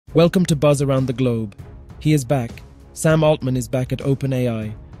Welcome to Buzz Around the Globe. He is back. Sam Altman is back at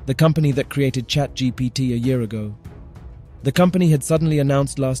OpenAI, the company that created Chat GPT a year ago. The company had suddenly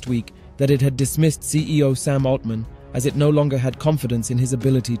announced last week that it had dismissed CEO Sam Altman as it no longer had confidence in his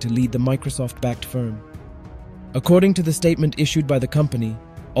ability to lead the Microsoft-backed firm. According to the statement issued by the company,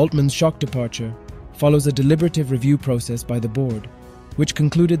 Altman's shock departure follows a deliberative review process by the board, which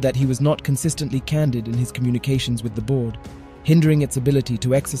concluded that he was not consistently candid in his communications with the board, hindering its ability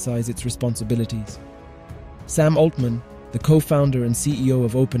to exercise its responsibilities. Sam Altman, the co-founder and CEO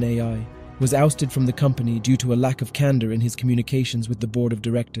of OpenAI, was ousted from the company due to a lack of candor in his communications with the board of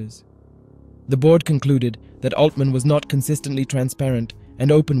directors. The board concluded that Altman was not consistently transparent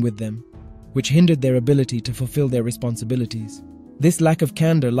and open with them, which hindered their ability to fulfill their responsibilities. This lack of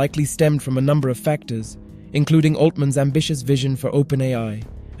candor likely stemmed from a number of factors, including Altman's ambitious vision for OpenAI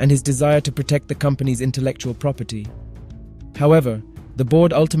and his desire to protect the company's intellectual property. However, the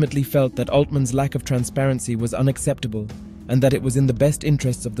board ultimately felt that Altman's lack of transparency was unacceptable and that it was in the best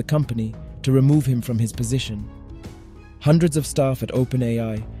interests of the company to remove him from his position. Hundreds of staff at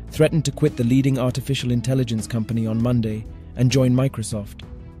OpenAI threatened to quit the leading artificial intelligence company on Monday and join Microsoft.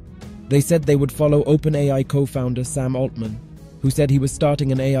 They said they would follow OpenAI co-founder Sam Altman, who said he was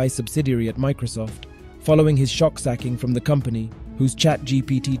starting an AI subsidiary at Microsoft, following his shock sacking from the company whose Chat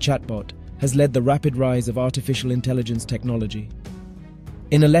GPT chatbot has led the rapid rise of artificial intelligence technology.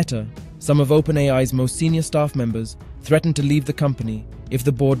 In a letter, some of OpenAI's most senior staff members threatened to leave the company if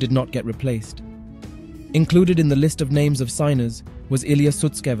the board did not get replaced. Included in the list of names of signers was Ilya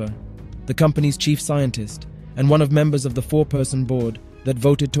Sutskever, the company's chief scientist and one of members of the four-person board that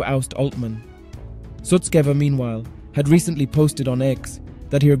voted to oust Altman. Sutskever, meanwhile, had recently posted on X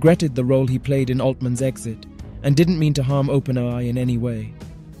that he regretted the role he played in Altman's exit and didn't mean to harm OpenAI in any way.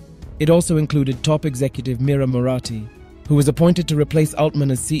 It also included top executive Mira Murati, who was appointed to replace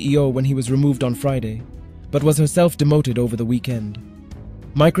Altman as CEO when he was removed on Friday, but was herself demoted over the weekend.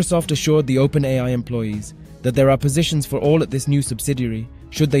 Microsoft assured the OpenAI employees that there are positions for all at this new subsidiary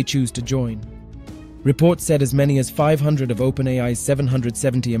should they choose to join. Reports said as many as 500 of OpenAI's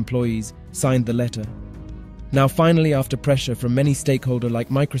 770 employees signed the letter. Now finally, after pressure from many stakeholders like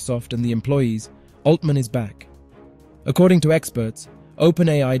Microsoft and the employees, Altman is back. According to experts,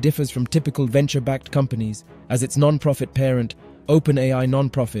 OpenAI differs from typical venture-backed companies as its non-profit parent, OpenAI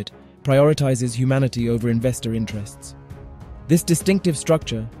Nonprofit, prioritizes humanity over investor interests. This distinctive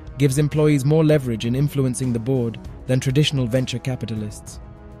structure gives employees more leverage in influencing the board than traditional venture capitalists.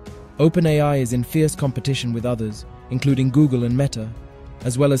 OpenAI is in fierce competition with others, including Google and Meta,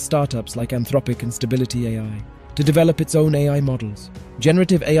 as well as startups like Anthropic and Stability AI, to develop its own AI models.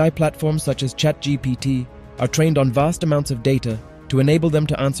 Generative AI platforms such as Chat GPT are trained on vast amounts of data to enable them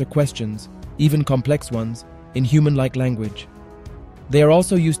to answer questions, even complex ones, in human-like language. They are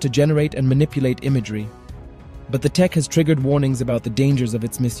also used to generate and manipulate imagery, but the tech has triggered warnings about the dangers of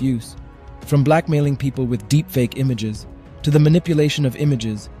its misuse, from blackmailing people with deepfake images to the manipulation of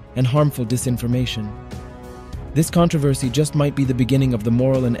images and harmful disinformation. This controversy just might be the beginning of the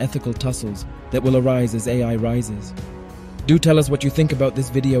moral and ethical tussles that will arise as AI rises. Do tell us what you think about this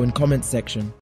video in comments section.